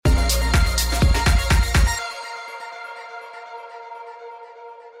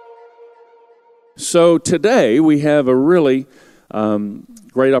So today we have a really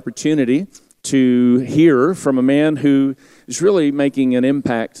great opportunity to hear from a man who is really making an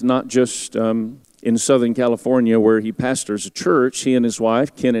impact, not just in Southern California where he pastors a church, he and his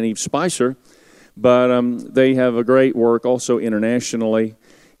wife, Ken and Eve Spicer, but they have a great work also internationally.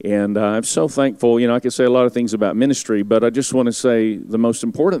 And I'm so thankful. I could say a lot of things about ministry, but I just want to say the most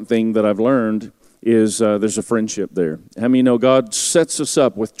important thing that I've learned is there's a friendship there. How many know God sets us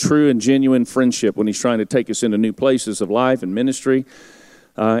up with true and genuine friendship when He's trying to take us into new places of life and ministry?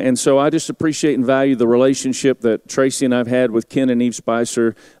 And so I just appreciate and value the relationship that Tracy and I've had with Ken and Eve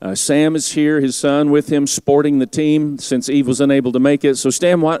Spicer. Sam is here, his son, with him, sporting the team since Eve was unable to make it. So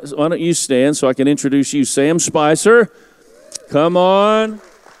Sam, why don't you stand so I can introduce you? Sam Spicer, come on.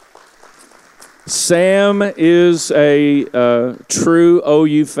 Sam is a true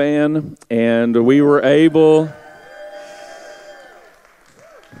OU fan, and we were able...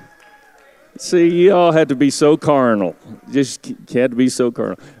 See, you all had to be so carnal. Just had to be so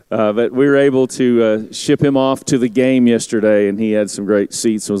carnal. But we were able to ship him off to the game yesterday, and he had some great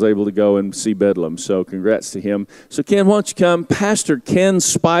seats and was able to go and see Bedlam. So congrats to him. So Ken, why don't you come? Pastor Ken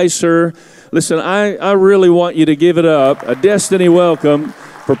Spicer. Listen, I really want you to give it up, a destiny welcome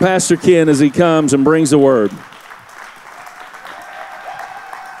for Pastor Ken as he comes and brings the word.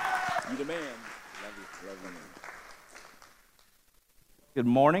 You the man. Love you. Good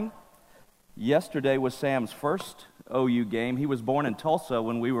morning. Yesterday was Sam's first OU game. He was born in Tulsa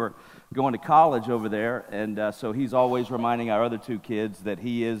when we were going to college over there, and so he's always reminding our other two kids that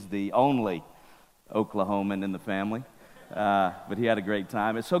he is the only Oklahoman in the family. But he had a great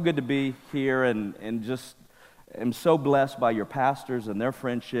time. It's so good to be here, and just am so blessed by your pastors and their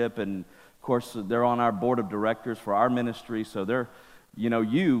friendship, and of course they're on our board of directors for our ministry, so they're,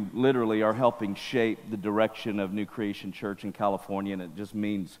 you literally are helping shape the direction of New Creation Church in California, and it just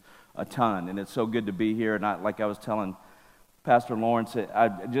means a ton, and it's so good to be here. And like I was telling Pastor Lawrence, I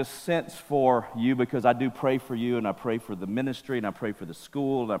just sense for you, because I do pray for you, and I pray for the ministry, and I pray for the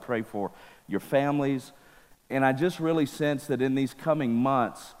school, and I pray for your families, and I just really sense that in these coming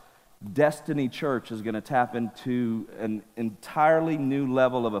months, Destiny Church is going to tap into an entirely new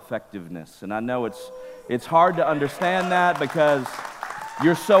level of effectiveness. And I know it's hard to understand that because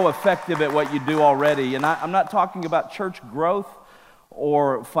you're so effective at what you do already. And I'm not talking about church growth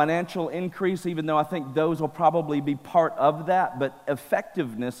or financial increase, even though I think those will probably be part of that. But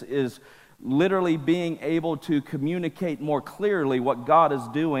effectiveness is literally being able to communicate more clearly what God is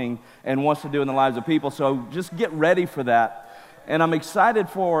doing and wants to do in the lives of people. So just get ready for that. And I'm excited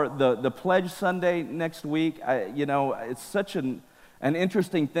for the Pledge Sunday next week. It's such an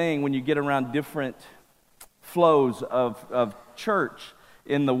interesting thing when you get around different flows of church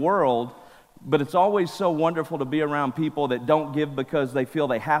in the world. But it's always so wonderful to be around people that don't give because they feel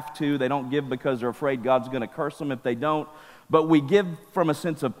they have to. They don't give because they're afraid God's going to curse them if they don't. But we give from a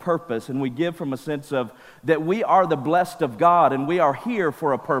sense of purpose, and we give from a sense of that we are the blessed of God, and we are here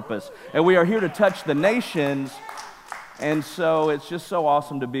for a purpose. And we are here to touch the nations. And so it's just so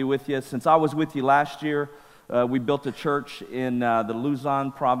awesome to be with you. Since I was with you last year, we built a church in the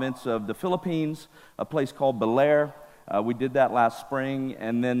Luzon province of the Philippines, a place called Baler. We did that last spring,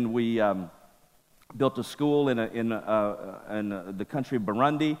 and then we built a school in the country of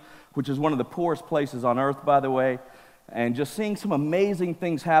Burundi, which is one of the poorest places on earth, by the way. And just seeing some amazing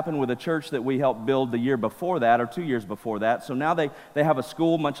things happen with a church that we helped build the year before that, or 2 years before that. So now they have a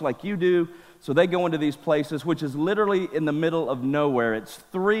school much like you do. So they go into these places, which is literally in the middle of nowhere. It's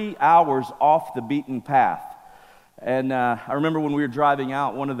 3 hours off the beaten path. And I remember when we were driving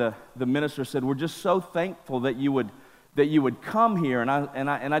out, one of the ministers said, "We're just so thankful that you would come here." And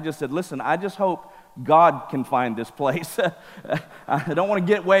I just said, "Listen, I just hope God can find this place. I don't want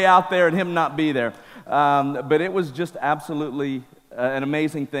to get way out there and Him not be there." But it was just absolutely an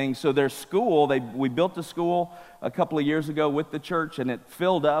amazing thing. So their school, we built a school a couple of years ago with the church, and it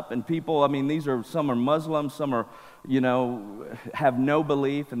filled up, and people, some are Muslims, some are, have no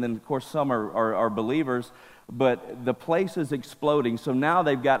belief, and then of course some are believers, but the place is exploding. So now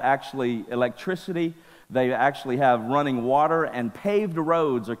they've got actually electricity, they actually have running water, and paved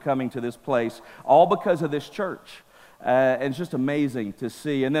roads are coming to this place, all because of this church. And it's just amazing to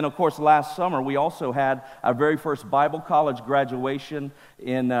see. And then, of course, last summer, we also had our very first Bible college graduation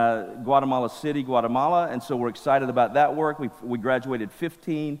in Guatemala City, Guatemala. And so we're excited about that work. We graduated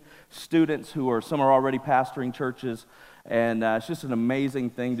 15 students some are already pastoring churches. And it's just an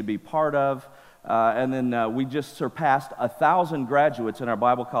amazing thing to be part of. And then we just surpassed 1,000 graduates in our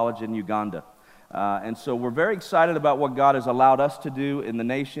Bible college in Uganda. And so we're very excited about what God has allowed us to do in the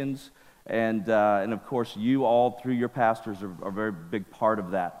nations. And of course, you all, through your pastors, are a very big part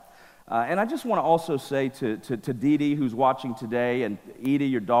of that. And I just want to also say to Dee Dee, who's watching today, and Edie,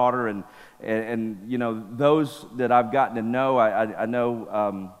 your daughter, and you know, those that I've gotten to know, I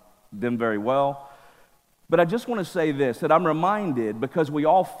know them very well. But I just want to say this, that I'm reminded, because we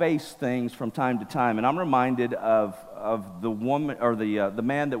all face things from time to time, and I'm reminded of the woman, or the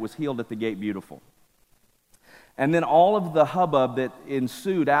man that was healed at the Gate Beautiful. And then all of the hubbub that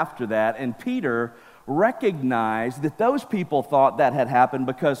ensued after that, and Peter recognized that those people thought that had happened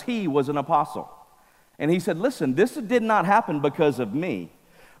because he was an apostle. And he said, listen, this did not happen because of me,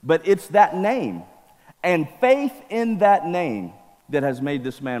 but it's that name and faith in that name that has made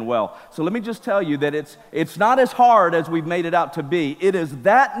this man well. So let me just tell you that it's not as hard as we've made it out to be. It is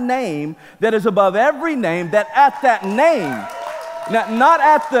that name that is above every name, that at that name, not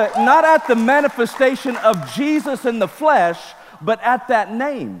at the manifestation of Jesus in the flesh, but at that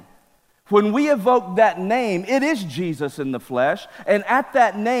name. When we evoke that name, it is Jesus in the flesh, and at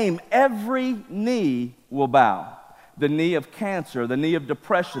that name, every knee will bow. The knee of cancer, the knee of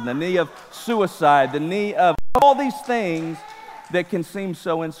depression, the knee of suicide, the knee of all these things that can seem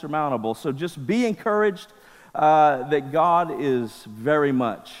so insurmountable. So just be encouraged that God is very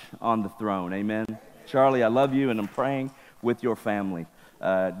much on the throne. Amen. Charlie, I love you, and I'm praying with your family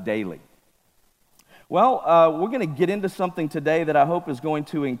daily. Well, we're going to get into something today that I hope is going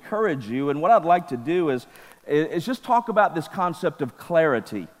to encourage you. And what I'd like to do is just talk about this concept of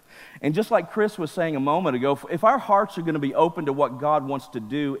clarity. And just like Chris was saying a moment ago, if our hearts are going to be open to what God wants to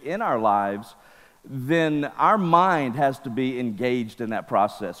do in our lives, then our mind has to be engaged in that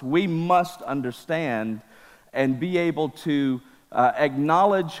process. We must understand and be able to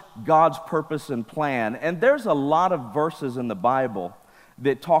acknowledge God's purpose and plan. And there's a lot of verses in the Bible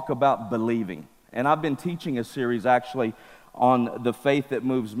that talk about believing. And I've been teaching a series actually on the faith that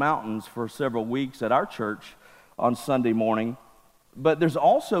moves mountains for several weeks at our church on Sunday morning. But there's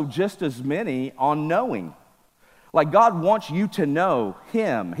also just as many on knowing. Like God wants you to know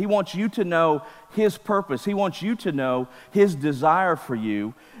Him. He wants you to know His purpose. He wants you to know His desire for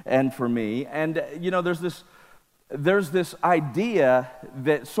you and for me. And you know, there's this idea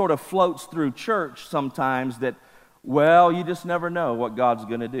that sort of floats through church sometimes that, well, you just never know what God's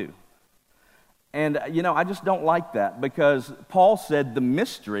going to do. And, you know, I just don't like that, because Paul said the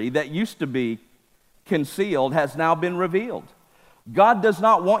mystery that used to be concealed has now been revealed. God does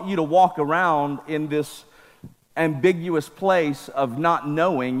not want you to walk around in this ambiguous place of not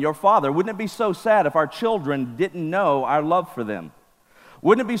knowing your Father. Wouldn't it be so sad if our children didn't know our love for them?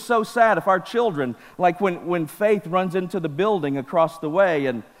 Wouldn't it be so sad if our children, like when Faith runs into the building across the way,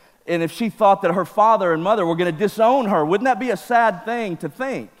 and if she thought that her father and mother were going to disown her, wouldn't that be a sad thing to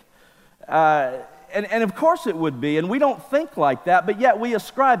think? And of course it would be, and we don't think like that, but yet we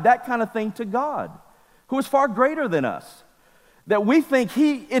ascribe that kind of thing to God, who is far greater than us. That we think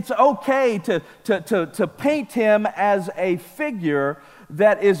it's okay to paint Him as a figure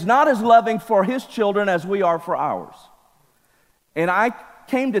that is not as loving for His children as we are for ours. And I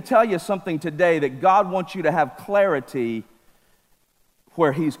came to tell you something today, that God wants you to have clarity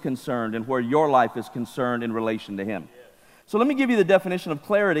where He's concerned and where your life is concerned in relation to Him. So let me give you the definition of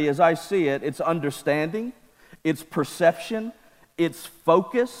clarity as I see it. It's understanding, it's perception, it's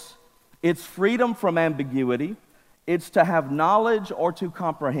focus, it's freedom from ambiguity, it's to have knowledge or to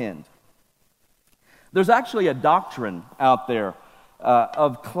comprehend. There's actually a doctrine out there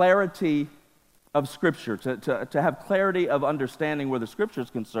of clarity of Scripture, to have clarity of understanding where the Scripture is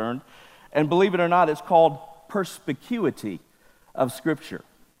concerned. And believe it or not, it's called perspicuity of Scripture.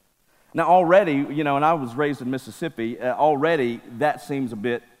 Now already, you know, and I was raised in Mississippi, already that seems a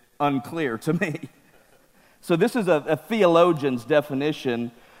bit unclear to me. So this is a theologian's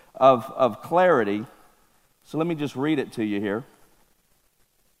definition of clarity. So let me just read it to you here.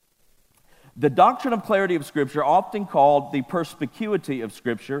 The doctrine of clarity of Scripture, often called the perspicuity of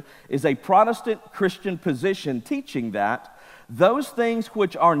Scripture, is a Protestant Christian position teaching that those things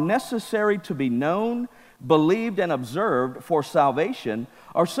which are necessary to be known, believed, and observed for salvation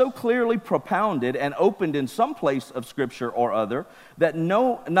are so clearly propounded and opened in some place of Scripture or other that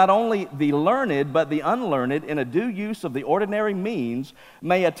not only the learned but the unlearned, in a due use of the ordinary means,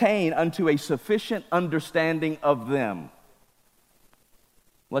 may attain unto a sufficient understanding of them.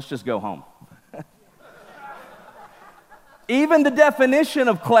 Let's just go home. Even the definition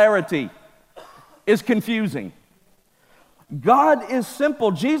of clarity is confusing. God is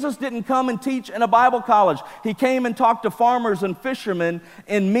simple. Jesus didn't come and teach in a Bible college. He came and talked to farmers and fishermen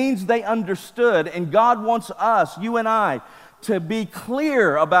in means they understood. And God wants us, you and I, to be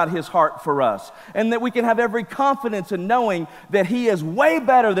clear about His heart for us, and that we can have every confidence in knowing that He is way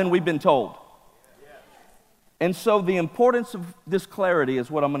better than we've been told. And so the importance of this clarity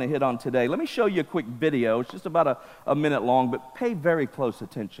is what I'm going to hit on today. Let me show you a quick video. It's just about a minute long, but pay very close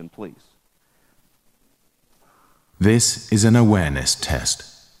attention, please. This is an awareness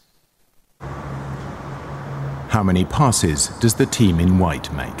test. How many passes does the team in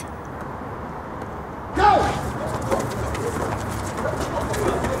white make? Go!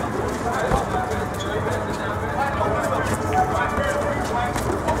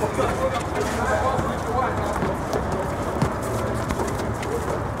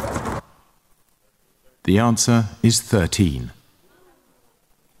 The answer is 13.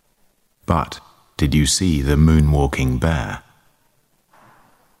 But did you see the moonwalking bear?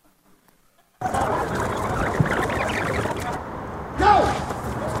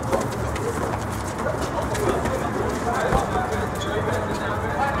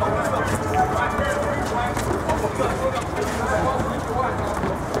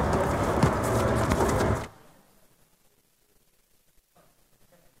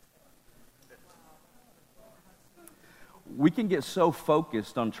 We can get so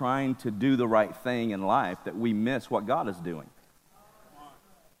focused on trying to do the right thing in life that we miss what God is doing.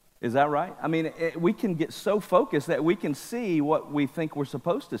 Is that right? I mean, we can get so focused that we can see what we think we're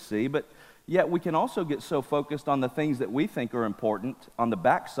supposed to see, but yet we can also get so focused on the things that we think are important on the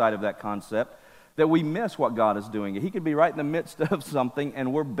backside of that concept that we miss what God is doing. He could be right in the midst of something,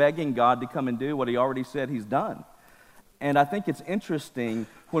 and we're begging God to come and do what He already said He's done. And I think it's interesting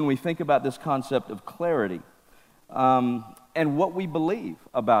when we think about this concept of clarity. And what we believe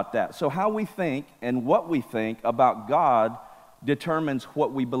about that. So how we think and what we think about God determines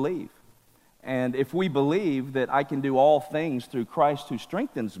what we believe. And if we believe that I can do all things through Christ who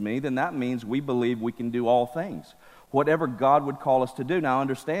strengthens me, then that means we believe we can do all things, whatever God would call us to do. Now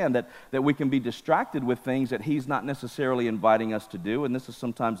understand that we can be distracted with things that He's not necessarily inviting us to do, and this is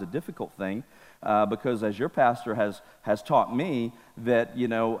sometimes a difficult thing. Because as your pastor has taught me that,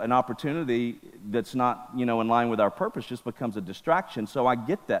 an opportunity that's not, in line with our purpose just becomes a distraction. So I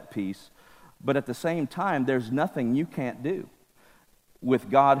get that piece. But at the same time, there's nothing you can't do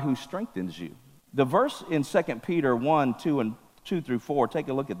with God who strengthens you. The verse in 2 Peter 1, 2 through 4, take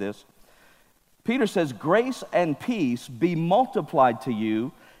a look at this. Peter says, "Grace and peace be multiplied to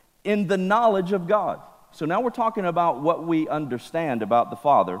you in the knowledge of God." So now we're talking about what we understand about the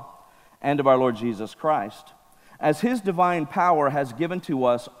Father and of our Lord Jesus Christ, as His divine power has given to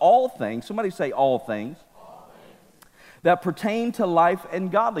us all things, somebody say all things, that pertain to life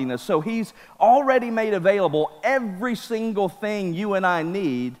and godliness. So He's already made available every single thing you and I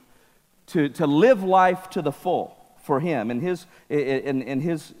need to live life to the full for Him in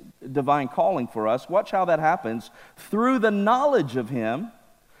His divine calling for us. Watch how that happens. Through the knowledge of Him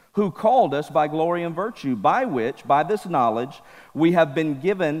who called us by glory and virtue, by this knowledge, we have been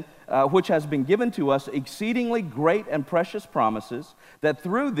given, which has been given to us exceedingly great and precious promises, that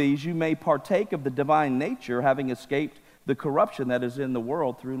through these you may partake of the divine nature, having escaped the corruption that is in the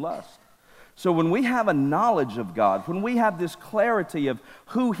world through lust. So when we have a knowledge of God, when we have this clarity of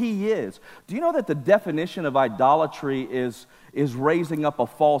who He is, do you know that the definition of idolatry is raising up a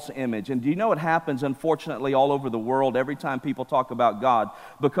false image? And do you know what happens, unfortunately, all over the world every time people talk about God?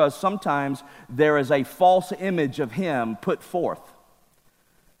 Because sometimes there is a false image of Him put forth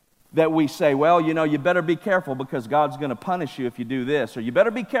that we say, well, you better be careful because God's going to punish you if you do this. Or you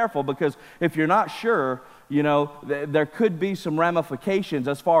better be careful because if you're not sure, there could be some ramifications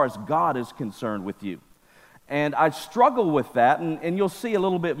as far as God is concerned with you. And I struggle with that, and you'll see a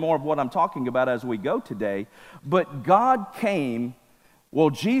little bit more of what I'm talking about as we go today. But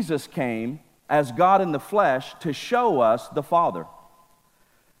Jesus came as God in the flesh to show us the Father.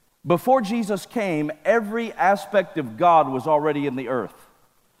 Before Jesus came, every aspect of God was already in the earth.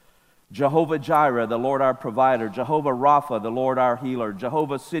 Jehovah Jireh, the Lord our provider. Jehovah Rapha, the Lord our healer.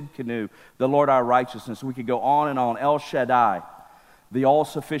 Jehovah Sidkenu, the Lord our righteousness. We could go on and on. El Shaddai, the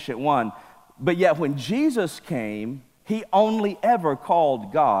all-sufficient one. But yet when Jesus came, He only ever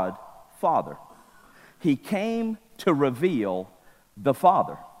called God Father. He came to reveal the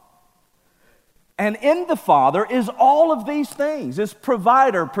Father. And in the Father is all of these things. This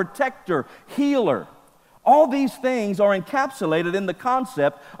provider, protector, healer. All these things are encapsulated in the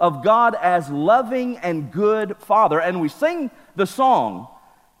concept of God as loving and good Father. And we sing the song,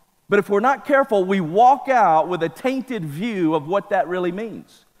 but if we're not careful, we walk out with a tainted view of what that really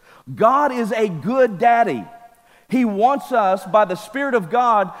means. God is a good daddy. He wants us, by the Spirit of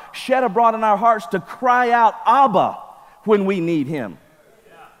God shed abroad in our hearts, to cry out Abba when we need Him.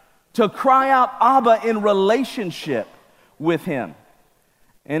 To cry out Abba in relationship with Him.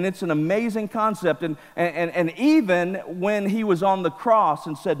 And it's an amazing concept. And even when He was on the cross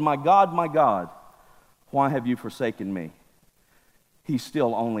and said, my God, why have you forsaken me?" He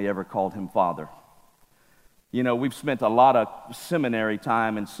still only ever called him Father. You know, we've spent a lot of seminary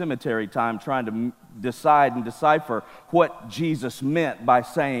time and cemetery time trying to decide and decipher what Jesus meant by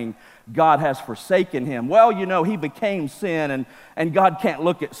saying God has forsaken him. Well, you know, he became sin, and God can't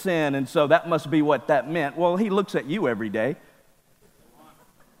look at sin, and so that must be what that meant. Well, he looks at you every day.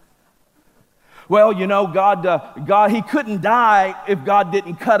 Well, you know, God, he couldn't die if God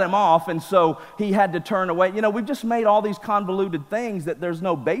didn't cut him off, and so he had to turn away. You know, we've just made all these convoluted things that there's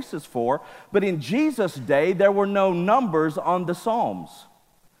no basis for. But in Jesus' day, there were no numbers on the Psalms.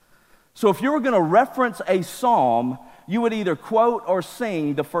 So if you were going to reference a psalm, you would either quote or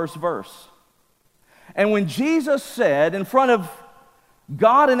sing the first verse. And when Jesus said in front of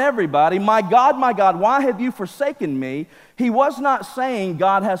God and everybody, my God, why have you forsaken me?" He was not saying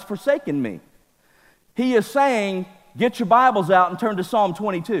God has forsaken me. He is saying, get your Bibles out and turn to Psalm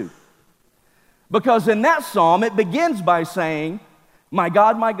 22. Because in that psalm, it begins by saying, my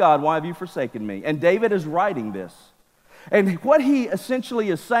God, why have you forsaken me?" And David is writing this. And what he essentially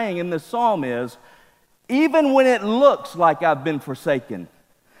is saying in this psalm is, even when it looks like I've been forsaken,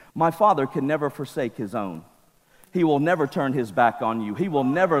 my Father can never forsake his own. He will never turn his back on you. He will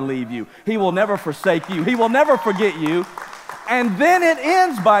never leave you. He will never forsake you. He will never forget you. And then it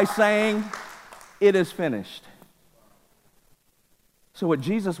ends by saying, it is finished. So what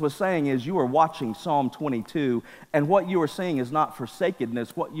Jesus was saying is, you are watching Psalm 22, and what you are seeing is not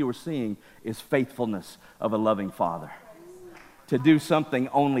forsakenness. What you are seeing is faithfulness of a loving Father to do something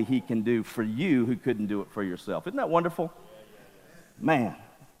only he can do for you who couldn't do it for yourself. Isn't that wonderful? Man.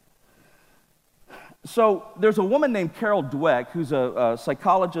 So there's a woman named Carol Dweck who's a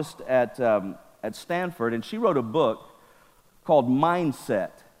psychologist at Stanford, and she wrote a book called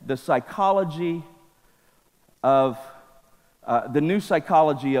Mindset, the psychology of the new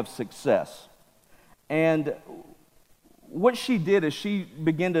psychology of success. And what she did is she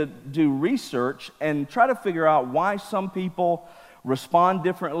began to do research and try to figure out why some people respond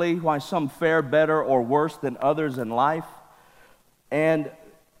differently, why some fare better or worse than others in life. And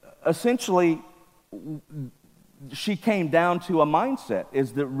essentially, she came down to a mindset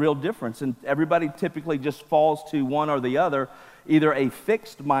is the real difference. And everybody typically just falls to one or the other, either a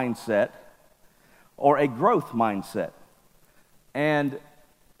fixed mindset or a growth mindset. And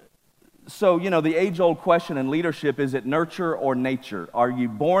so, you know, the age-old question in leadership, is it nurture or nature? Are you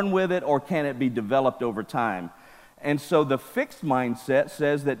born with it or can it be developed over time? And so the fixed mindset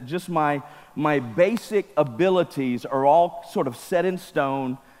says that just my basic abilities are all sort of set in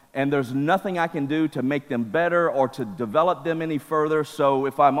stone, and there's nothing I can do to make them better or to develop them any further. So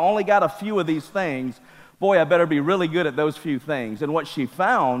if I'm only got a few of these things, boy, I better be really good at those few things. And what she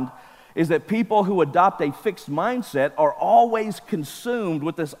found is that people who adopt a fixed mindset are always consumed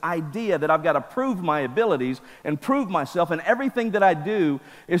with this idea that I've got to prove my abilities and prove myself, and everything that I do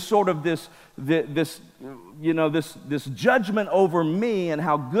is sort of this judgment over me and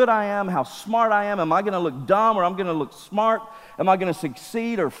how good I am, how smart I am. Am I going to look dumb or I'm going to look smart? Am I going to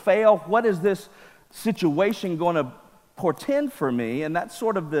succeed or fail? What is this situation going to portend for me? And that's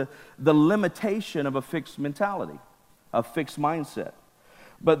sort of the limitation of a fixed mentality, a fixed mindset.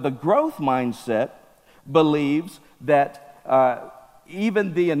 But the growth mindset believes that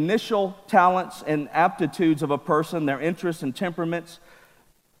even the initial talents and aptitudes of a person, their interests and temperaments,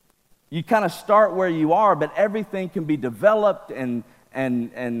 you kind of start where you are, but everything can be developed and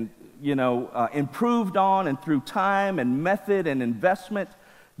improved on, and through time and method and investment,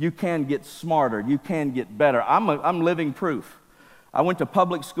 you can get smarter, you can get better. I'm living proof. I went to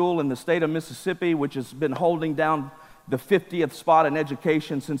public school in the state of Mississippi, which has been holding down the 50th spot in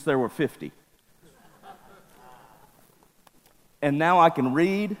education since there were 50. And now I can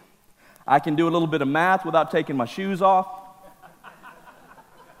read. I can do a little bit of math without taking my shoes off.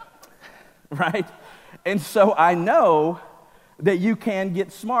 Right? And so I know that you can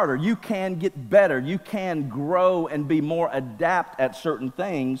get smarter. You can get better. You can grow and be more adept at certain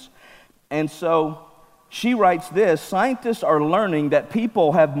things. And so she writes this: scientists are learning that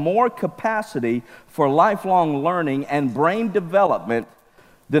people have more capacity for lifelong learning and brain development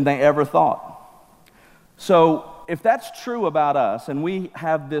than they ever thought. So if that's true about us, and we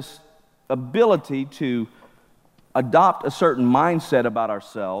have this ability to adopt a certain mindset about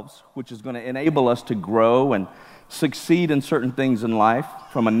ourselves, which is going to enable us to grow and succeed in certain things in life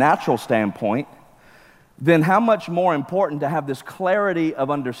from a natural standpoint, then how much more important to have this clarity of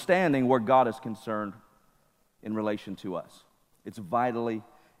understanding where God is concerned in relation to us. It's vitally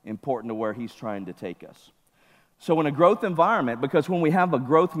important to where He's trying to take us. So in a growth environment, because when we have a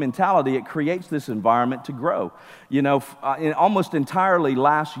growth mentality, it creates this environment to grow. Almost entirely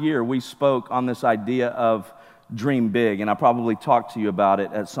last year, we spoke on this idea of dream big, and I probably talked to you about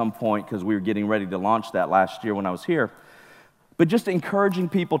it at some point because we were getting ready to launch that last year when I was here. But just encouraging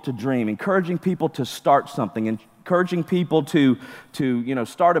people to dream, encouraging people to start something, encouraging people to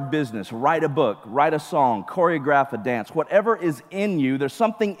start a business, write a book, write a song, choreograph a dance. Whatever is in you, there's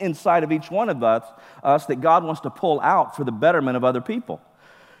something inside of each one of us that God wants to pull out for the betterment of other people.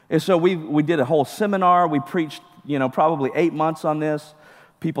 And so we did a whole seminar. We preached, probably 8 months on this.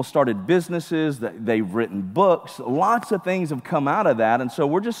 People started businesses. They've written books. Lots of things have come out of that. And so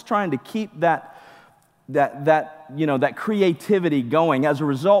we're just trying to keep that creativity going. As a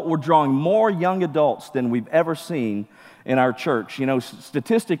result, we're drawing more young adults than we've ever seen in our church.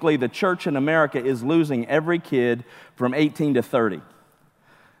 Statistically, the church in America is losing every kid from 18 to 30.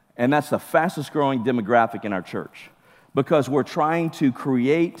 And that's the fastest growing demographic in our church because we're trying to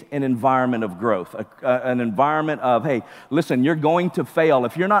create an environment of growth, an environment of, hey, listen, you're going to fail.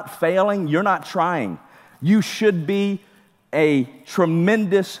 If you're not failing, you're not trying. You should be a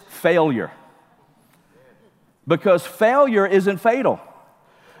tremendous failure. Because failure isn't fatal.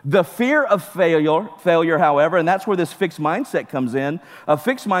 The fear of failure, however, and that's where this fixed mindset comes in. A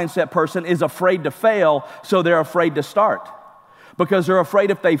fixed mindset person is afraid to fail, so they're afraid to start. Because they're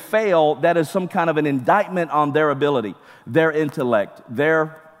afraid if they fail, that is some kind of an indictment on their ability, their intellect,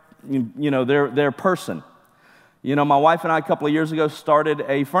 their person. My wife and I a couple of years ago started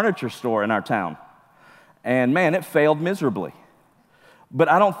a furniture store in our town. And man, it failed miserably. But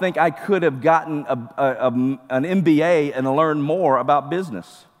I don't think I could have gotten an MBA and learned more about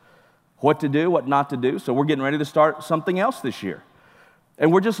business, what to do, what not to do. So we're getting ready to start something else this year.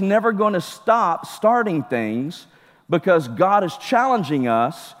 And we're just never going to stop starting things because God is challenging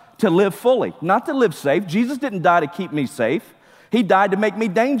us to live fully, not to live safe. Jesus didn't die to keep me safe. He died to make me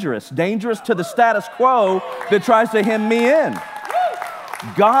dangerous to the status quo that tries to hem me in.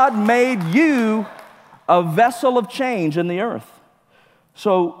 God made you a vessel of change in the earth.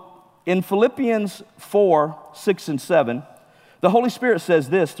 So in Philippians 4, 6, and 7, the Holy Spirit says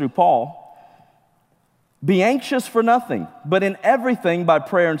this through Paul, "Be anxious for nothing, but in everything by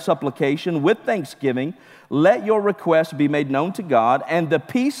prayer and supplication with thanksgiving, let your requests be made known to God, and the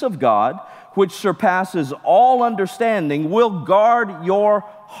peace of God, which surpasses all understanding, will guard your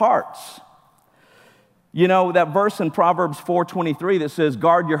hearts." That verse in Proverbs 4:23 that says,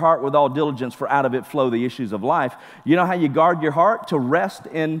 "Guard your heart with all diligence, for out of it flow the issues of life." You know how you guard your heart? To rest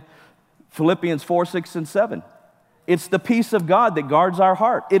in Philippians 4, 6, and 7. It's the peace of God that guards our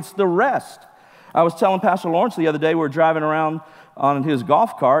heart. It's the rest. I was telling Pastor Lawrence the other day, we were driving around on his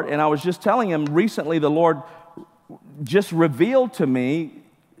golf cart, and I was just telling him recently the Lord just revealed to me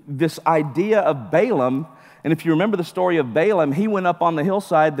this idea of Balaam. And if you remember the story of Balaam, he went up on the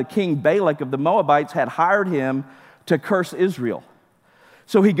hillside. The king Balak of the Moabites had hired him to curse Israel.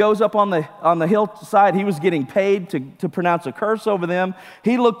 So he goes up on the hillside. He was getting paid to pronounce a curse over them.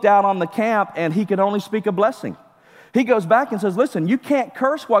 He looked out on the camp, and he could only speak a blessing. He goes back and says, listen, you can't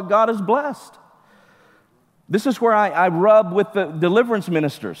curse what God has blessed. This is where I rub with the deliverance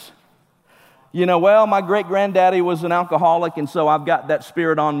ministers. Well, my great-granddaddy was an alcoholic, and so I've got that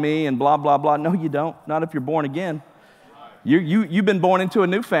spirit on me and blah, blah, blah. No, you don't. Not if you're born again. You've been born into a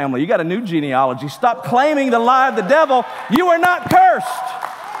new family. You got a new genealogy. Stop claiming the lie of the devil. You are not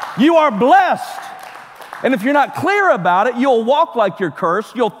cursed. You are blessed. And if you're not clear about it, you'll walk like you're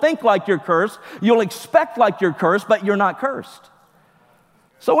cursed. You'll think like you're cursed. You'll expect like you're cursed, but you're not cursed.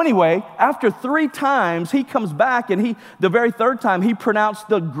 So anyway, after 3 times, he comes back, and the very third time, he pronounced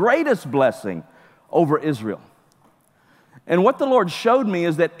the greatest blessing over Israel. And what the Lord showed me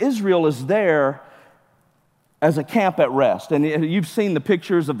is that Israel is there as a camp at rest. And you've seen the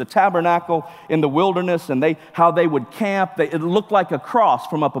pictures of the tabernacle in the wilderness and how they would camp. It looked like a cross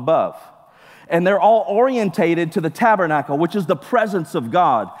from up above. And they're all orientated to the tabernacle, which is the presence of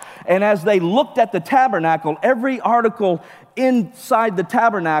God. And as they looked at the tabernacle, every article inside the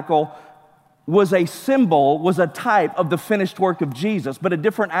tabernacle was a symbol, was a type of the finished work of Jesus, but a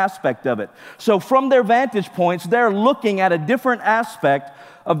different aspect of it. So from their vantage points, they're looking at a different aspect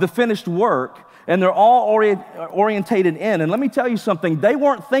of the finished work, and they're all orientated in. And let me tell you something, they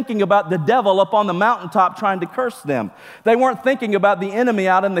weren't thinking about the devil up on the mountaintop trying to curse them. They weren't thinking about the enemy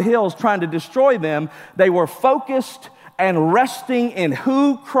out in the hills trying to destroy them. They were focused and resting in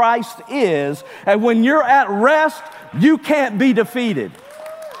who Christ is. And when you're at rest, you can't be defeated.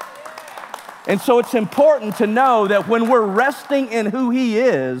 And so it's important to know that when we're resting in who He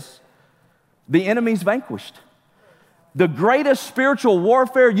is, the enemy's vanquished. The greatest spiritual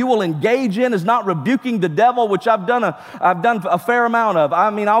warfare you will engage in is not rebuking the devil, which I've done a fair amount of. I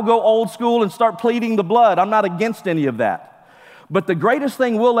mean, I'll go old school and start pleading the blood. I'm not against any of that. But the greatest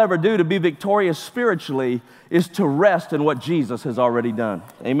thing we'll ever do to be victorious spiritually is to rest in what Jesus has already done.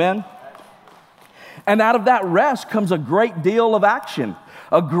 Amen? And out of that rest comes a great deal of action,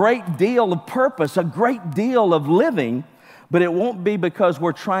 a great deal of purpose, a great deal of living. But it won't be because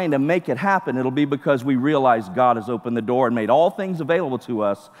we're trying to make it happen. It'll be because we realize God has opened the door and made all things available to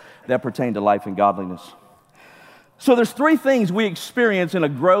us that pertain to life and godliness. So there's 3 things we experience in a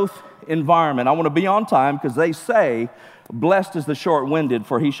growth environment. I want to be on time because they say, blessed is the short-winded,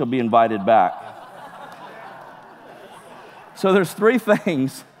 for he shall be invited back. So there's 3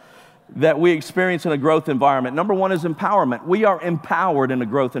 things that we experience in a growth environment. Number 1 is empowerment. We are empowered in a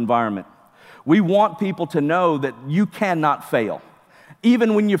growth environment. We want people to know that you cannot fail.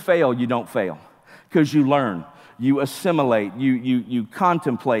 Even when you fail, you don't fail because you learn, you assimilate, you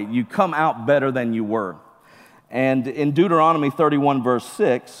contemplate, you come out better than you were. And in Deuteronomy 31, verse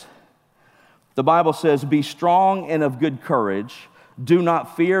 6, the Bible says, be strong and of good courage. Do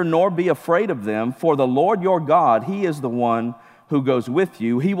not fear nor be afraid of them, for the Lord your God, he is the one who goes with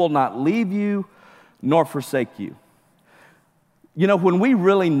you. He will not leave you nor forsake you. You know, when we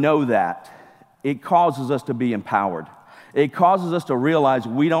really know that, it causes us to be empowered. It causes us to realize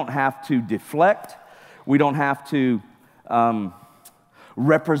we don't have to deflect. We don't have to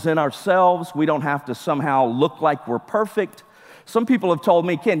represent ourselves. We don't have to somehow look like we're perfect. Some people have told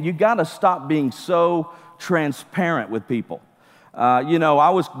me, Ken, you got to stop being so transparent with people. You know, I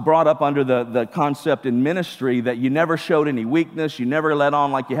was brought up under the concept in ministry that you never showed any weakness. You never let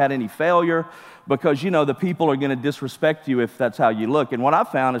on like you had any failure because, you know, the people are going to disrespect you if that's how you look. And what I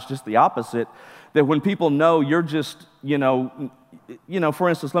found is just the opposite, that when people know you're just, you know, for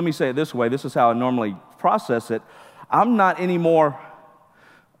instance, let me say it this way. This is how I normally process it. I'm not any more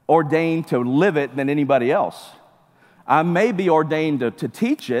ordained to live it than anybody else. I may be ordained to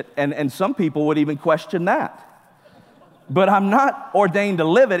teach it, and some people would even question that. But I'm not ordained to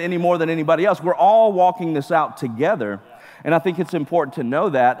live it any more than anybody else. We're all walking this out together, and I think it's important to know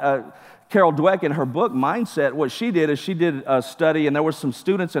that. Carol Dweck, in her book, Mindset, what she did is she did a study, and there were some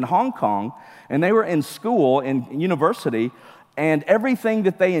students in Hong Kong, and they were in school, in university, and everything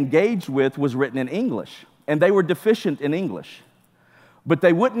that they engaged with was written in English, and they were deficient in English. But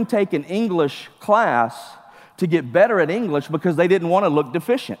they wouldn't take an English class to get better at English because they didn't want to look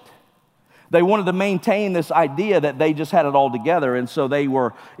deficient. They wanted to maintain this idea that they just had it all together, and so they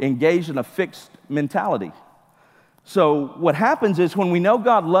were engaged in a fixed mentality. So what happens is when we know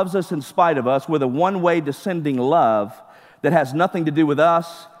God loves us in spite of us with a one-way descending love that has nothing to do with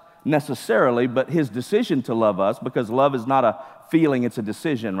us necessarily, but his decision to love us, because love is not a feeling, it's a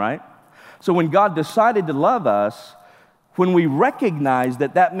decision, right? So when God decided to love us, when we recognize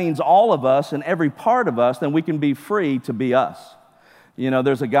that that means all of us and every part of us, then we can be free to be us. You know,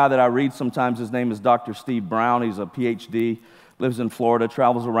 there's a guy that I read sometimes, his name is Dr. Steve Brown. He's a PhD, lives in Florida,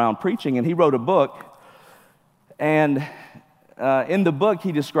 travels around preaching, and he wrote a book. And in the book,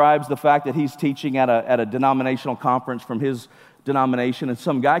 he describes the fact that he's teaching at a denominational conference from his denomination, and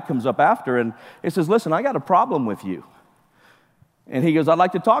some guy comes up after and he says, listen, I got a problem with you. And he goes, I'd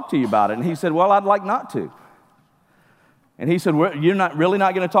like to talk to you about it. And he said, well, I'd like not to. And he said, you're not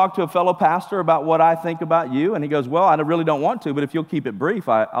going to talk to a fellow pastor about what I think about you? And he goes, well, I really don't want to, but if you'll keep it brief,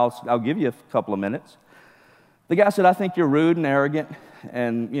 I'll give you a couple of minutes. The guy said, I think you're rude and arrogant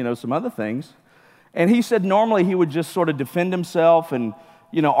and, you know, some other things. And he said normally he would just sort of defend himself and,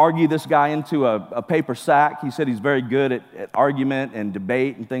 you know, argue this guy into a paper sack. He said he's very good at argument and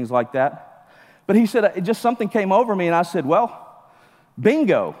debate and things like that. But he said, it just something came over me, and I said, well,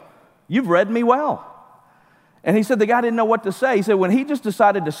 bingo, you've read me well. And he said the guy didn't know what to say. He said when he just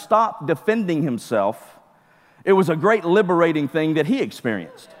decided to stop defending himself, it was a great liberating thing that he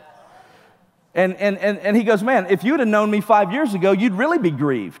experienced. And he goes, man, if you'd have known me 5 years ago, you'd really be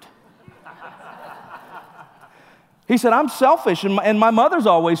grieved. He said, I'm selfish, and my mother's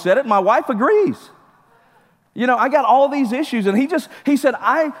always said it, and my wife agrees. You know, I got all these issues, and he said,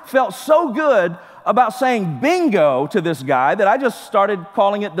 I felt so good about saying bingo to this guy that I just started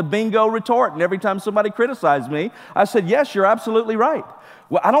calling it the bingo retort, and every time somebody criticized me, I said, yes, you're absolutely right.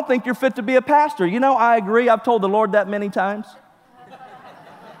 Well, I don't think you're fit to be a pastor. You know, I agree. I've told the Lord that many times.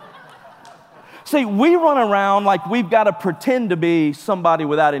 See, we run around like we've got to pretend to be somebody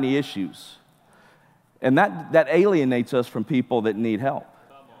without any issues. And that alienates us from people that need help.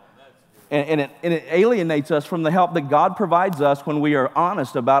 And it alienates us from the help that God provides us when we are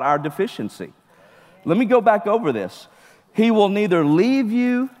honest about our deficiency. Let me go back over this. He will neither leave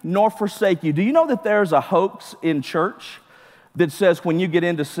you nor forsake you. Do you know that there's a hoax in church that says when you get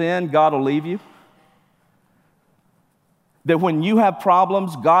into sin, God will leave you? That when you have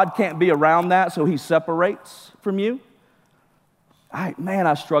problems, God can't be around that, so he separates from you?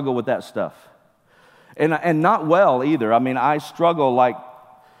 I struggle with that stuff. And not well either. I mean, I struggle like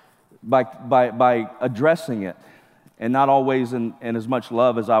by addressing it and not always in as much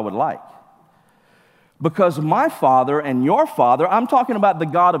love as I would like. Because my Father and your Father, I'm talking about the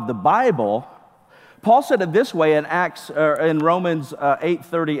God of the Bible. Paul said it this way in Romans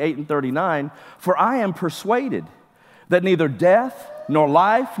 8:38 and 39, "For I am persuaded that neither death, nor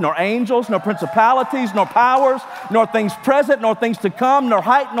life, nor angels, nor principalities, nor powers, nor things present, nor things to come, nor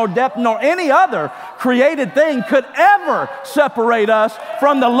height, nor depth, nor any other created thing could ever separate us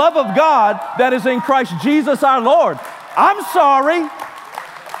from the love of God that is in Christ Jesus our Lord." I'm sorry,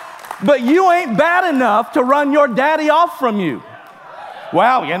 but you ain't bad enough to run your daddy off from you.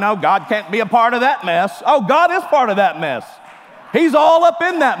 Well, God can't be a part of that mess. Oh, God is part of that mess. He's all up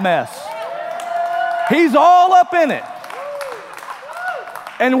in that mess. He's all up in it.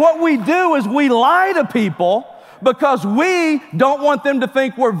 And what we do is we lie to people because we don't want them to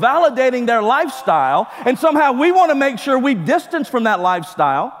think we're validating their lifestyle, and somehow we want to make sure we distance from that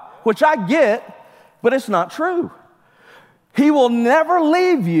lifestyle, which I get, but it's not true. He will never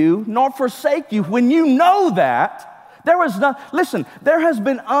leave you nor forsake you. When you know that, listen, there has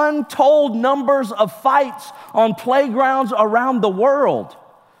been untold numbers of fights on playgrounds around the world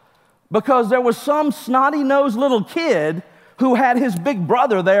because there was some snotty-nosed little kid who had his big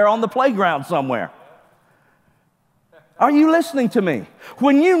brother there on the playground somewhere. Are you listening to me?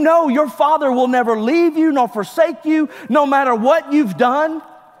 When you know your Father will never leave you nor forsake you, no matter what you've done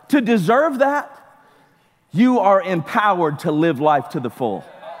to deserve that, you are empowered to live life to the full.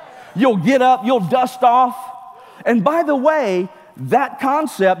 You'll get up, you'll dust off. And by the way, that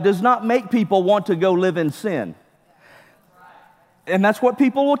concept does not make people want to go live in sin. And that's what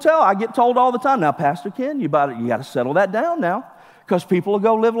people will tell. I get told all the time, "Now, Pastor Ken, you got to settle that down now, because people will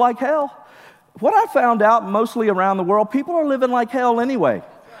go live like hell." What I found out mostly around the world, people are living like hell anyway,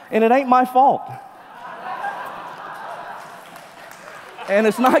 and it ain't my fault. And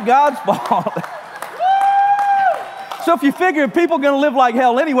it's not God's fault. So if you figure people are going to live like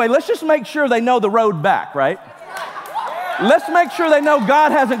hell anyway, let's just make sure they know the road back, right? Let's make sure they know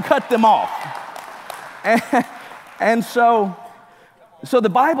God hasn't cut them off. And so the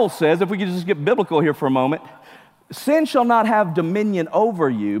Bible says, if we could just get biblical here for a moment, sin shall not have dominion over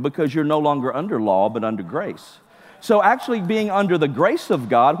you because you're no longer under law, but under grace. So actually being under the grace of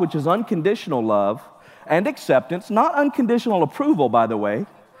God, which is unconditional love and acceptance, not unconditional approval, by the way,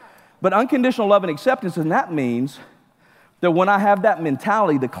 but unconditional love and acceptance, and that means that when I have that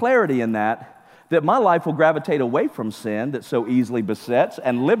mentality, the clarity in that my life will gravitate away from sin that so easily besets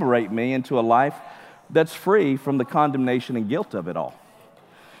and liberate me into a life that's free from the condemnation and guilt of it all.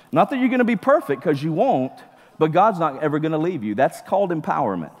 Not that you're going to be perfect, because you won't, but God's not ever going to leave you. That's called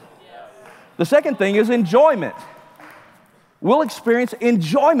empowerment. The second thing is enjoyment. We'll experience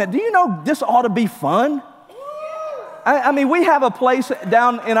enjoyment. Do you know this ought to be fun? I mean, we have a place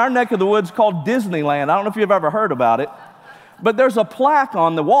down in our neck of the woods called Disneyland. I don't know if you've ever heard about it, but there's a plaque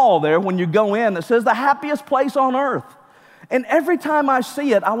on the wall there when you go in that says the happiest place on earth. And every time I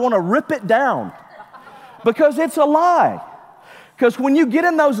see it, I want to rip it down because it's a lie. Because when you get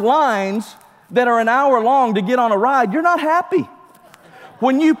in those lines that are an hour long to get on a ride, you're not happy.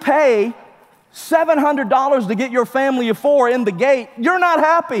 When you pay $700 to get your family of four in the gate, you're not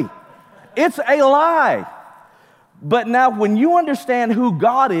happy. It's a lie. But now when you understand who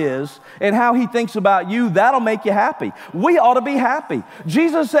God is and how he thinks about you, that'll make you happy. We ought to be happy.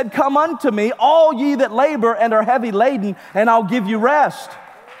 Jesus said, "Come unto me, all ye that labor and are heavy laden, and I'll give you rest.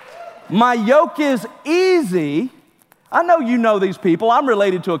 My yoke is easy." I know you know these people. I'm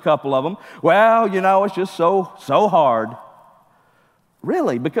related to a couple of them. Well, it's just so hard.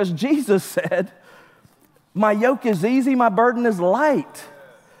 Really, because Jesus said, "My yoke is easy, my burden is light."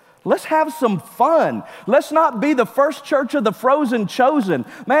 Let's have some fun. Let's not be the First Church of the Frozen Chosen.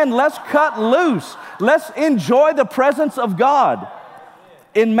 Man, let's cut loose. Let's enjoy the presence of God.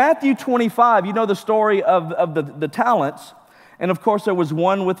 In Matthew 25, you know the story of the talents. And of course, there was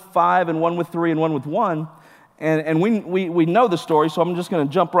one with 5 and one with 3 and one with 1. And we know the story, so I'm just going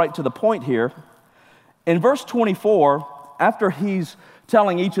to jump right to the point here. In verse 24, after he's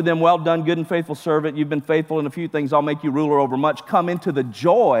telling each of them, "Well done, good and faithful servant. You've been faithful in a few things. I'll make you ruler over much. Come into the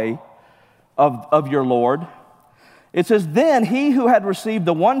joy of your Lord." It says, then he who had received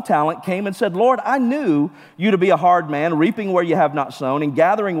the 1 talent came and said, Lord, I knew you to be a hard man, reaping where you have not sown and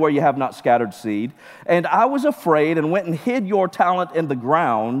gathering where you have not scattered seed. And I was afraid and went and hid your talent in the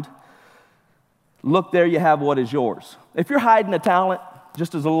ground. Look, there you have what is yours. If you're hiding a talent,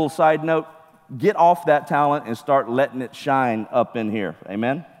 just as a little side note, get off that talent and start letting it shine up in here.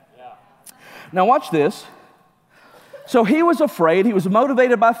 Amen? Yeah. Now watch this. So he was afraid, he was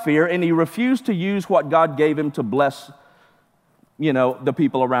motivated by fear, and he refused to use what God gave him to bless, the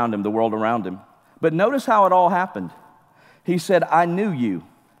people around him, the world around him. But notice how it all happened. He said, I knew you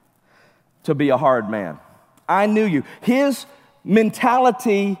to be a hard man. I knew you. His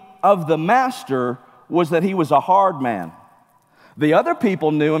mentality of the master was that he was a hard man. The other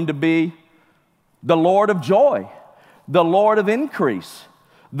people knew him to be the Lord of joy, the Lord of increase,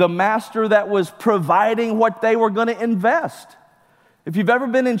 the master that was providing what they were going to invest. If you've ever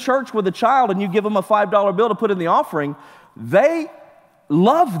been in church with a child and you give them a $5 bill to put in the offering, they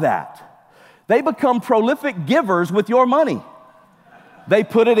love that. They become prolific givers with your money. They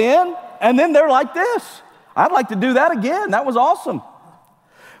put it in, and then they're like this. I'd like to do that again. That was awesome.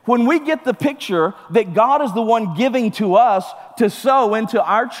 When we get the picture that God is the one giving to us to sow into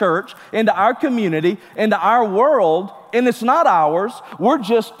our church, into our community, into our world, and it's not ours, we're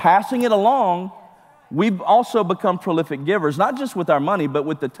just passing it along, we've also become prolific givers, not just with our money, but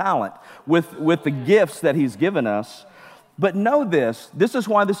with the talent, with the gifts that He's given us. But know this is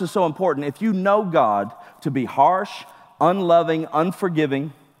why this is so important. If you know God to be harsh, unloving,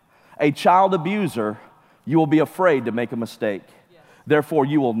 unforgiving, a child abuser, you will be afraid to make a mistake. Therefore,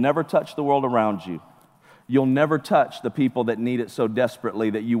 you will never touch the world around you. You'll never touch the people that need it so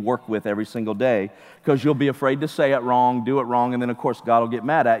desperately that you work with every single day, because you'll be afraid to say it wrong, do it wrong, and then, of course, God will get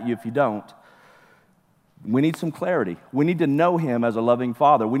mad at you if you don't. We need some clarity. We need to know Him as a loving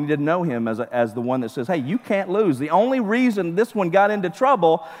Father. We need to know Him as the one that says, hey, you can't lose. The only reason this one got into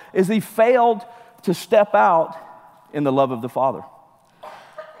trouble is he failed to step out in the love of the Father.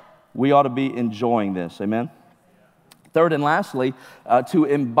 We ought to be enjoying this. Amen? Third and lastly, to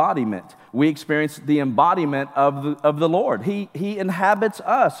embodiment. We experience the embodiment of the Lord. He inhabits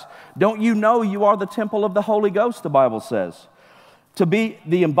us. Don't you know you are the temple of the Holy Ghost, the Bible says. To be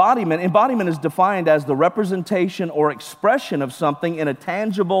the embodiment is defined as the representation or expression of something in a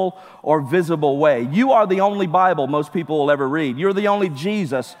tangible or visible way. You are the only Bible most people will ever read. You're the only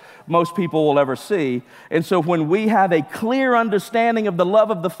Jesus most people will ever see. And so when we have a clear understanding of the love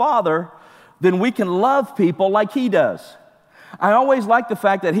of the Father, then we can love people like He does. I always like the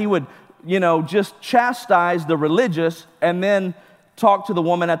fact that He would, just chastise the religious and then talk to the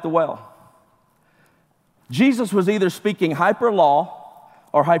woman at the well. Jesus was either speaking hyper law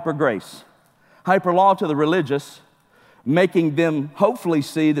or hyper grace. Hyper law to the religious, making them hopefully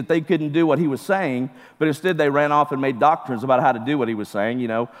see that they couldn't do what He was saying, but instead they ran off and made doctrines about how to do what He was saying.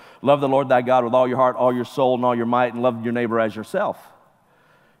 Love the Lord thy God with all your heart, all your soul, and all your might, and love your neighbor as yourself.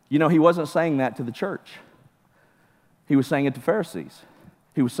 He wasn't saying that to the church. He was saying it to Pharisees.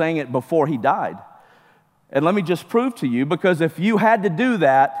 He was saying it before He died. And let me just prove to you, because if you had to do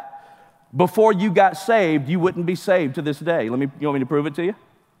that before you got saved, you wouldn't be saved to this day. You want me to prove it to you?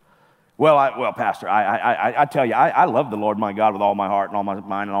 Well, Pastor, I tell you, I love the Lord my God with all my heart and all my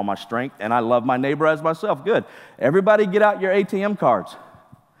mind and all my strength, and I love my neighbor as myself. Good. Everybody get out your ATM cards,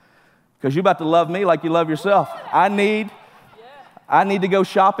 because you're about to love me like you love yourself. I need to go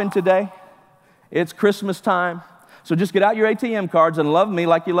shopping today. It's Christmas time. So just get out your ATM cards and love me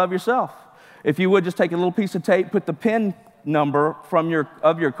like you love yourself. If you would, just take a little piece of tape, put the PIN number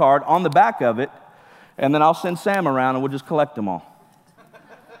of your card on the back of it, and then I'll send Sam around and we'll just collect them all.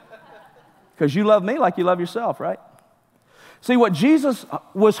 Because you love me like you love yourself, right? See, what Jesus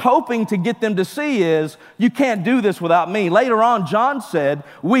was hoping to get them to see is, you can't do this without me. Later on, John said,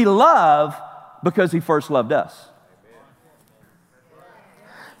 we love because He first loved us.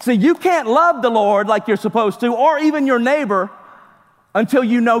 See, you can't love the Lord like you're supposed to, or even your neighbor, until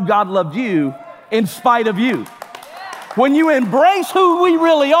you know God loved you in spite of you. When you embrace who we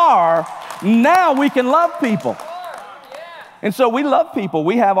really are, now we can love people. And so we love people.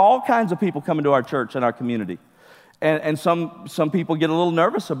 We have all kinds of people coming to our church and our community. And some people get a little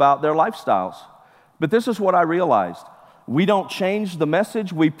nervous about their lifestyles. But this is what I realized. We don't change the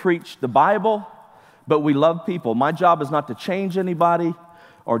message. We preach the Bible, but we love people. My job is not to change anybody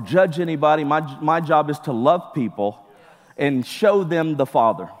or judge anybody. My job is to love people and show them the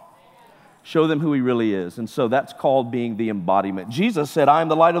Father. Show them who He really is. And so that's called being the embodiment. Jesus said, I am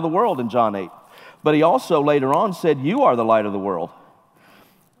the light of the world in John 8. But He also later on said, you are the light of the world.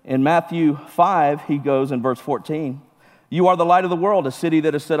 In Matthew 5, He goes in verse 14, you are the light of the world. A city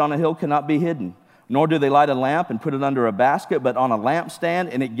that is set on a hill cannot be hidden. Nor do they light a lamp and put it under a basket, but on a lampstand,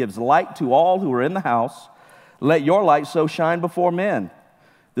 and it gives light to all who are in the house. Let your light so shine before men,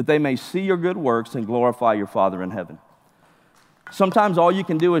 that they may see your good works and glorify your Father in heaven. Sometimes all you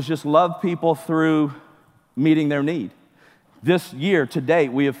can do is just love people through meeting their need. This year, to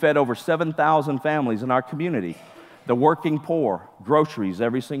date, we have fed over 7,000 families in our community, the working poor, groceries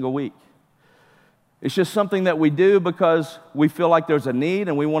every single week. It's just something that we do because we feel like there's a need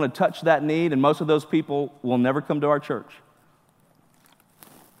and we want to touch that need, and most of those people will never come to our church.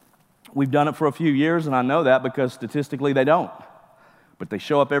 We've done it for a few years, and I know that because statistically they don't. But they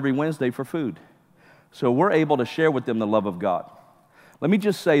show up every Wednesday for food. So we're able to share with them the love of God. Let me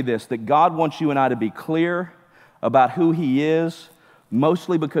just say this, that God wants you and I to be clear about who He is,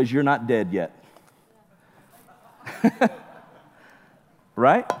 mostly because you're not dead yet.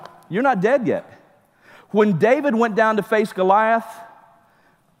 Right? You're not dead yet. When David went down to face Goliath,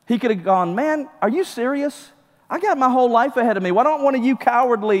 he could have gone, man, are you serious? I got my whole life ahead of me. Why don't one of you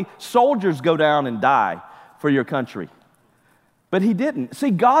cowardly soldiers go down and die for your country? But he didn't.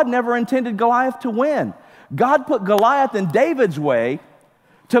 See, God never intended Goliath to win. God put Goliath in David's way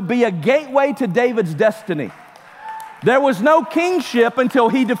to be a gateway to David's destiny. There was no kingship until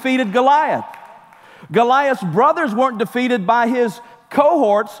he defeated Goliath. Goliath's brothers weren't defeated by his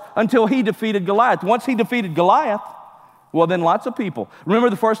cohorts until he defeated Goliath. Once he defeated Goliath, well, then lots of people. Remember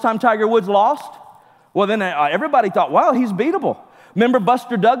the first time Tiger Woods lost? Well, then everybody thought, wow, he's beatable. Remember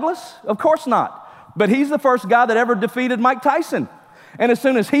Buster Douglas? Of course not. But he's the first guy that ever defeated Mike Tyson. And as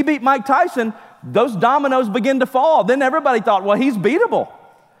soon as he beat Mike Tyson, those dominoes begin to fall. Then everybody thought, well, he's beatable.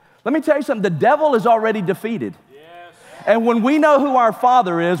 Let me tell you something. The devil is already defeated. And when we know who our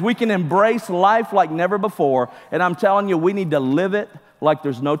Father is, we can embrace life like never before. And I'm telling you, we need to live it like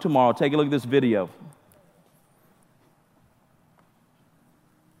there's no tomorrow. Take a look at this video.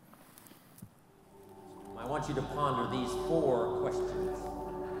 I want you to ponder these 4 questions.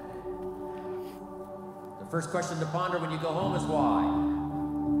 The first question to ponder when you go home is why?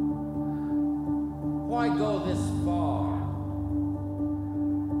 Why go this far?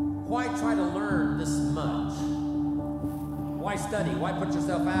 Why try to learn this much? Why study? Why put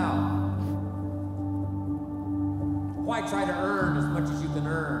yourself out? Why try to earn as much as you can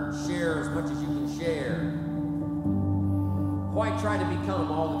earn, share as much as you can share? Why try to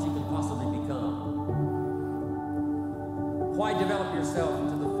become all that you can possibly become? Why develop yourself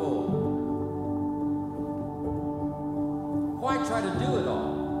to the full? Why try to do it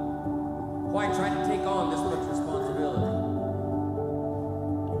all? Why try to take on this much responsibility?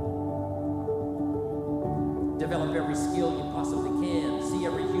 Develop every skill you possibly can. See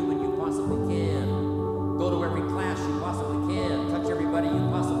every human you possibly can. Go to every class you possibly can. Touch everybody you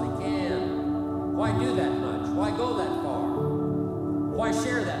possibly can. Why do that much? Why go that far? Why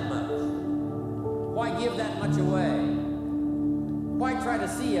share that much? Why give that much away? Why try to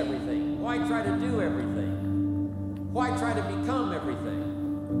see everything? Why try to do everything? Why try to become everything?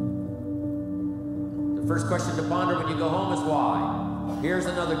 The first question to ponder when you go home is why. Here's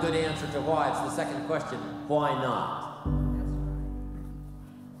another good answer to why. It's the second question. Why not?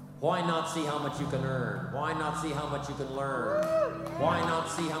 Why not see how much you can earn? Why not see how much you can learn? Why not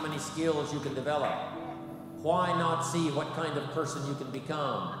see how many skills you can develop? Why not see what kind of person you can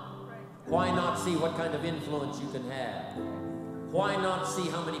become? Why not see what kind of influence you can have? Why not see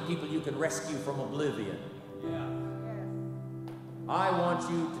how many people you can rescue from oblivion? I want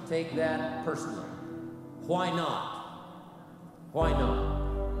you to take that personally. Why not? Why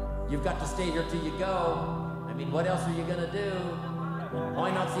not? You've got to stay here till you go. I mean, what else are you going to do?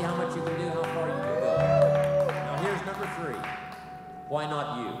 Why not see how much you can do, how far you can go? Now, here's number 3. Why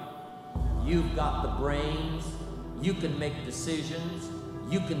not you? You've got the brains. You can make decisions.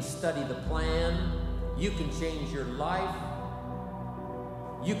 You can study the plan. You can change your life.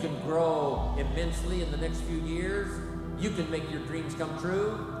 You can grow immensely in the next few years. You can make your dreams come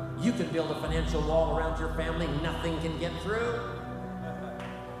true. You can build a financial wall around your family nothing can get through.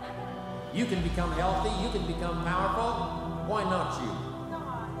 You can become healthy. You can become powerful. Why not you?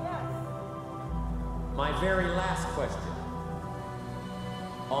 My very last question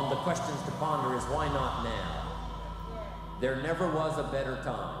on the questions to ponder is why not now? There never was a better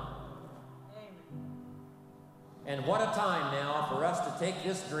time. And what a time now for us to take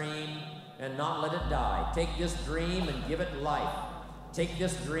this dream and not let it die. Take this dream and give it life. Take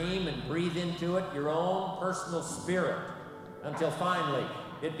this dream and breathe into it your own personal spirit until finally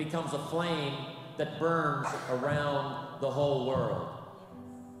it becomes a flame that burns around the whole world.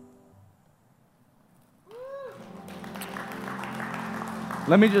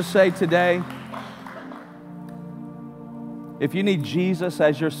 Let me just say today, If you need Jesus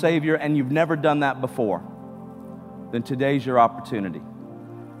as your Savior and you've never done that before, then today's your opportunity.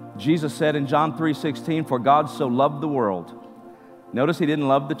 Jesus said in John 3:16, "For God so loved the world." Notice he didn't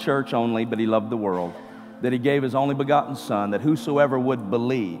love the church only, but he loved the world. That he gave his only begotten Son, that whosoever would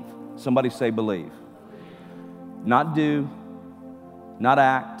believe, somebody say believe. Not do, not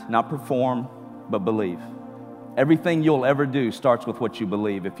act, not perform, but believe. Everything you'll ever do starts with what you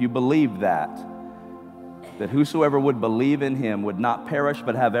believe. If you believe that whosoever would believe in him would not perish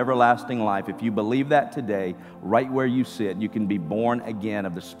but have everlasting life, if you believe that today, right where you sit, you can be born again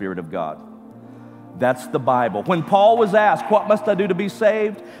of the Spirit of God. That's the Bible. When Paul was asked, "What must I do to be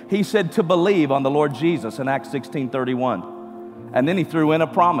saved?" he said, "To believe on the Lord Jesus," in Acts 16:31. And then he threw in a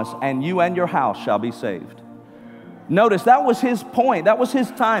promise, "And you and your house shall be saved." Notice, that was his point. That was his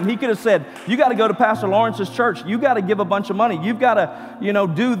time. He could have said, "You got to go to Pastor Lawrence's church. You got to give a bunch of money. You've got to,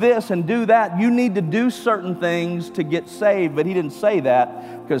 do this and do that. You need to do certain things to get saved." But he didn't say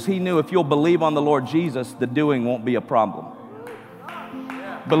that because he knew if you'll believe on the Lord Jesus, the doing won't be a problem.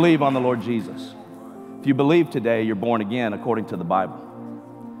 Believe on the Lord Jesus. If you believe today, you're born again according to the Bible.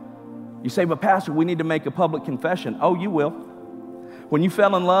 You say, "But Pastor, we need to make a public confession." Oh, you will. When you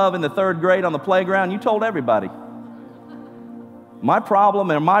fell in love in the 3rd grade on the playground, you told everybody. My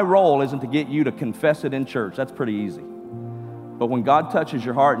problem and my role isn't to get you to confess it in church. That's pretty easy. But when God touches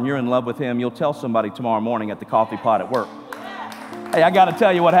your heart and you're in love with him, you'll tell somebody tomorrow morning at the coffee pot at work. "Hey, I got to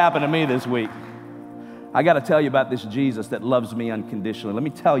tell you what happened to me this week. I got to tell you about this Jesus that loves me unconditionally. Let me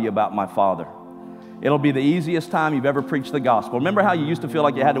tell you about my Father." It'll be the easiest time you've ever preached the gospel. Remember how you used to feel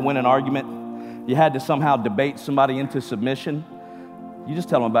like you had to win an argument? You had to somehow debate somebody into submission? You just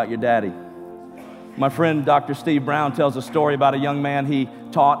tell them about your daddy. My friend Dr. Steve Brown tells a story about a young man he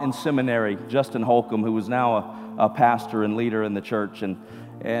taught in seminary, Justin Holcomb, who was now a pastor and leader in the church.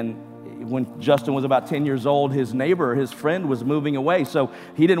 And when Justin was about 10 years old, his neighbor, his friend, was moving away. So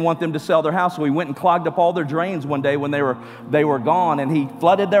he didn't want them to sell their house. So he went and clogged up all their drains one day when they were gone, and he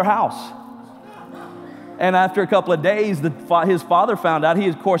flooded their house. And after a couple of days, his father found out. He,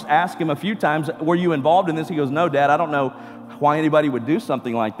 of course, asked him a few times, "Were you involved in this?" He goes, "No, Dad, I don't know why anybody would do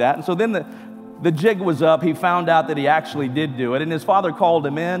something like that." And so then the jig was up. He found out that he actually did do it. And his father called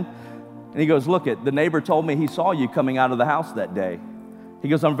him in, and he goes, "Look, the neighbor told me he saw you coming out of the house that day." He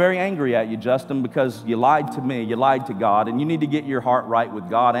goes, "I'm very angry at you, Justin, because you lied to me, you lied to God, and you need to get your heart right with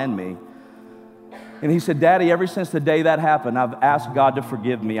God and me." And he said, "Daddy, ever since the day that happened, I've asked God to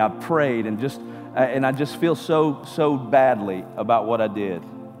forgive me. I've prayed and I just feel so badly about what I did."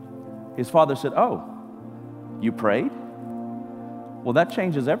 His father said, "Oh, you prayed? Well, that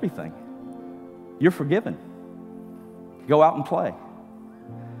changes everything. You're forgiven. Go out and play."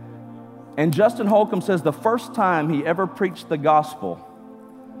 And Justin Holcomb says the first time he ever preached the gospel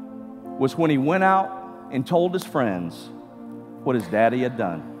was when he went out and told his friends what his daddy had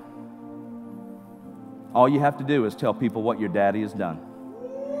done. All you have to do is tell people what your daddy has done.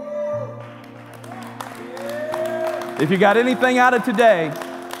 If you got anything out of today,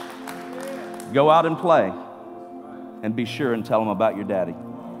 go out and play and be sure and tell them about your daddy.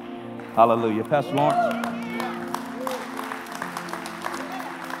 Hallelujah. Pastor Lawrence.